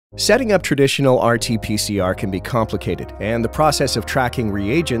Setting up traditional RT-PCR can be complicated, and the process of tracking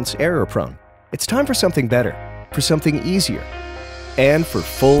reagents error-prone. It's time for something better, for something easier, and for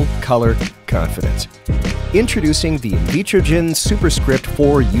full color confidence. Introducing the Invitrogen SuperScript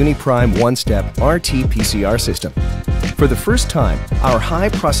IV UniPrime one-step RT-PCR system. For the first time, our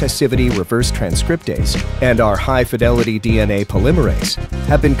high-processivity reverse transcriptase and our high-fidelity DNA polymerase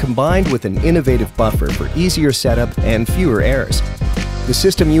have been combined with an innovative buffer for easier setup and fewer errors. The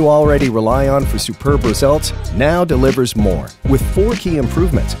system you already rely on for superb results now delivers more, with 4 key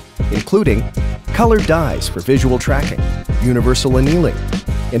improvements, including colored dyes for visual tracking, universal annealing,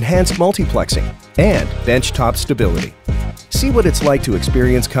 enhanced multiplexing, and benchtop stability. See what it's like to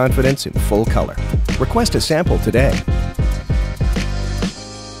experience confidence in full color. Request a sample today.